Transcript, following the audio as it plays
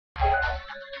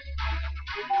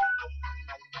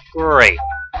Great.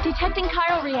 Detecting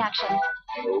chiral reaction.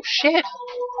 Oh shit.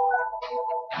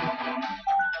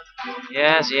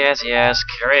 Yes, yes, yes.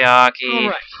 Karaoke.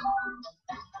 Alright.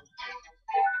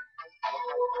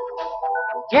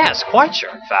 Yes, quite sure,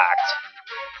 in fact.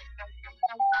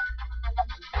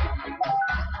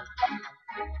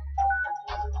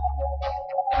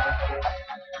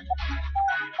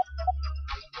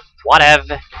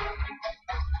 Whatever.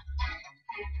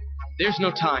 There's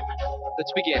no time.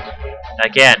 Let's begin.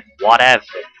 Again, whatever.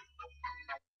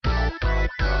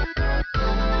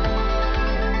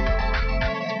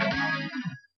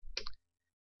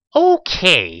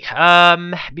 Okay,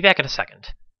 be back in a second.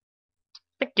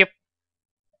 Thank you.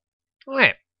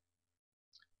 Okay.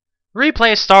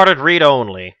 Replay started, read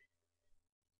only.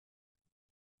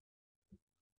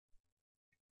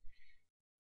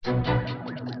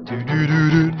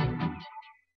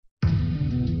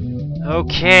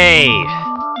 Okay.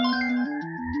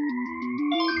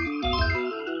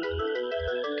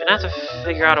 Gonna have to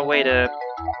figure out a way to...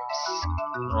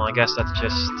 Well, I guess that's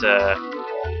just,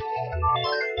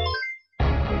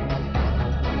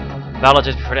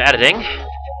 validate for the editing.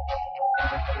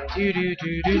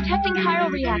 Detecting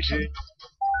chiral reaction.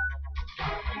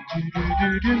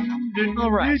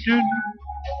 Alright. Guess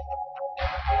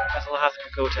I'll have to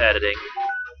go to editing.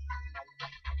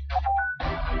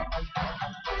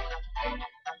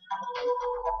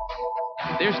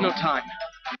 There's no time.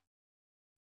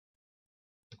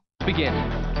 Begin.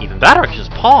 Even better, just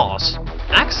pause.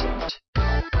 Excellent.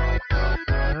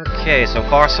 Okay, so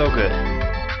far so good.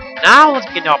 Now let's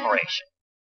begin the operation.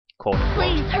 Quote unquote.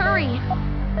 Please hurry.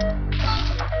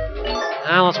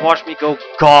 Now let's watch me go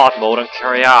God mode on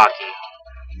karaoke.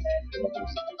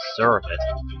 Deserve it.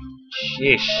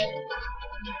 Sheesh.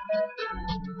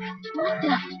 What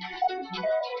the?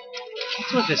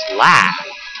 What's with this lag?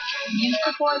 Use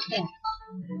the forceps.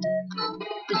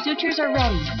 The sutures are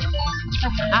ready.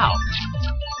 How?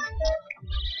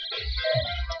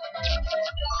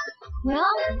 Well,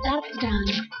 that's done.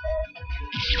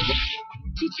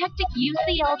 Detecting. Use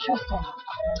the ultrasound.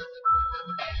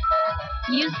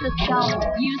 Use the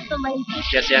scalpel. Use the laser.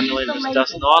 Guess the amulet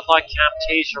does not like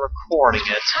Camtasia recording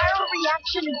it. Chiral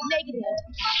reaction is negative.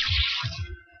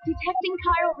 Detecting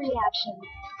chiral reaction.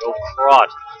 Go crud.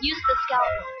 Use the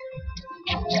scalpel.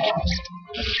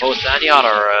 As opposed to any other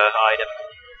item.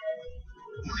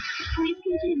 Please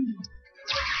continue.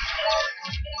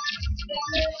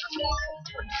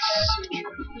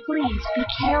 Please be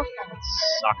careful.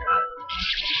 Sucker.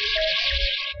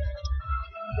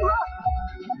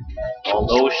 Oh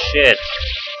no shit.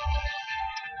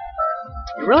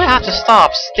 You really have to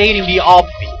stop stating the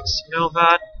obvious, you know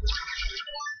that?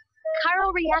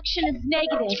 Chiral reaction is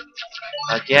negative.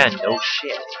 Again, no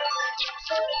shit.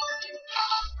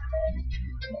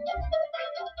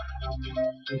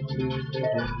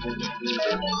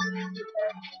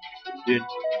 Dude.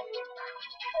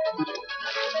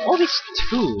 All these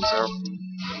tunes are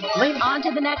playing On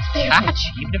to the next patient. catchy,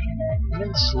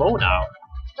 even slow now.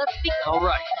 Let's be.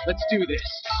 Alright, let's do this.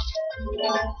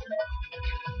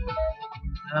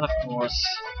 And of course,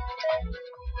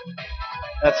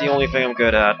 that's the only thing I'm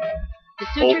good at. The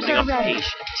sutures Opening are up ready.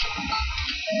 patient.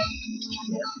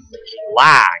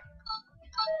 Lag.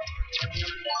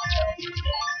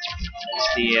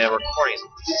 The recording is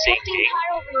Detecting syncing.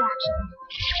 chiral reaction.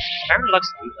 Apparently likes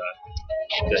to do that.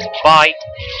 Good. Bye.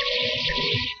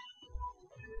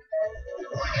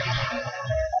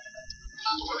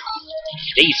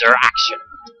 Laser action.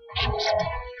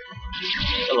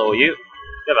 Hello, you.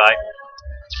 Goodbye.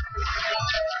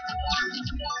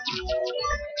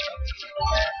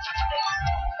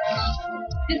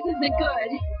 This isn't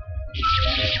good.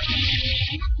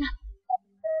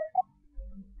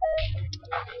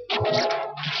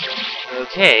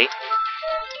 Okay.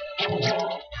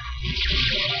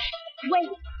 Wait.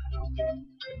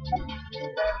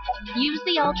 Use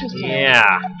the ultrasound.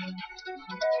 Yeah.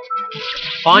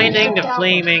 Finding the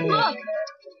flaming Look.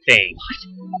 thing.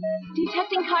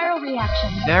 Detecting chiral reaction.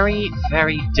 Very,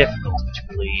 very difficult to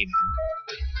believe.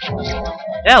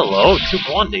 Hello,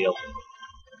 2-1 deal.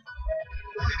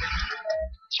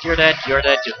 You're dead, you're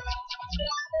dead, you're...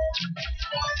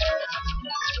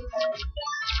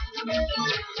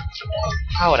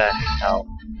 How the hell?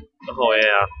 Oh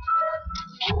yeah.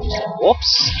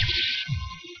 Whoops.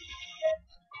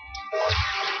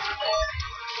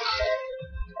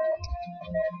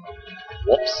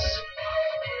 Whoops.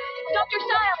 Dr.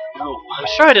 Style. No, I'm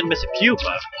sure I didn't miss a pupa.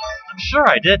 I'm sure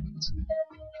I didn't.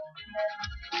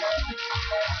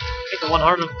 Take the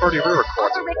 130 re-records.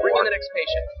 Bring in the next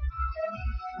patient.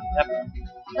 Yep.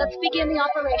 Let's begin the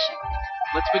operation.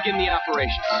 Let's begin the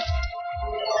operation.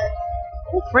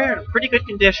 Hopefully in pretty good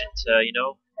condition to, you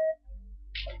know,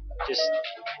 just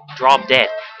drop dead.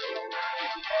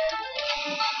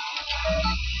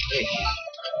 Hey.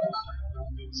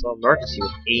 So emergency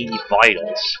with 80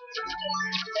 vitals.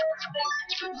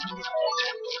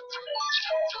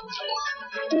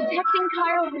 Detecting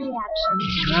chiral reaction.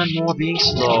 And more being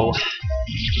slow.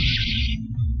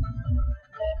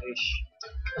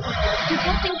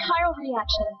 Detecting chiral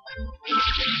reaction.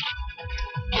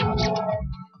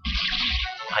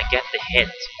 I get the hint,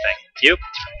 thank you.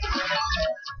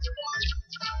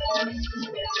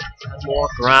 More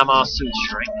grandma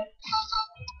suturing.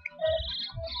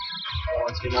 I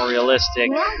want to be more realistic.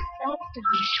 Well,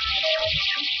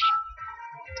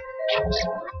 that's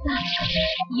done.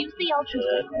 Use the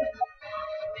ultrasound.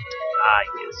 Ah,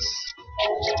 yes.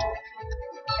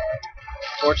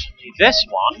 Fortunately, this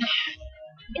one.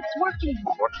 It's working.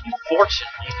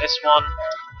 Fortunately, this one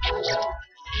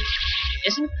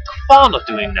isn't fond of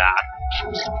doing that.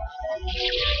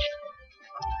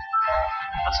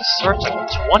 That's a search like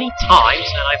 20 times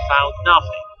and I found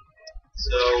nothing.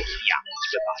 So, yeah,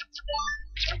 goodbye.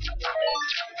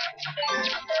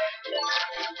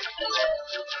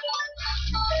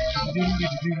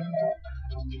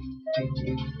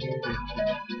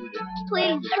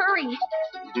 Please, hurry.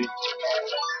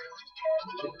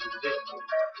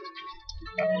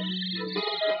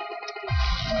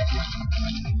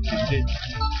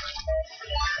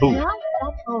 Ooh. Well,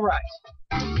 that's Alright.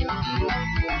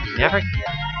 Never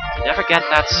get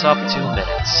that sub 2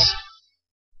 minutes.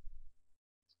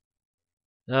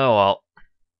 Oh well.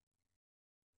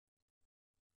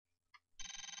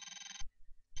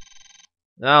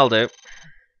 That'll do.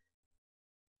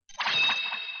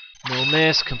 No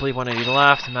miss, complete 180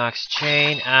 left, max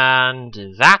chain, and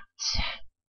that.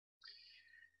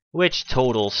 Which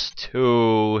totals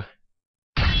to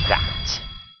that.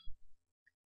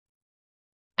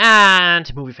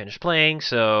 And movie finished playing,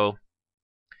 so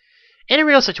in a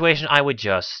real situation I would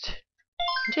just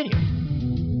continue.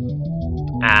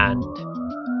 And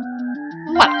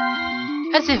well,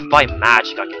 as if by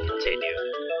magic I can continue.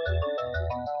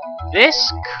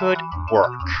 This could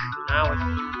work. Now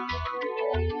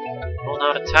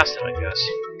to test it, I guess.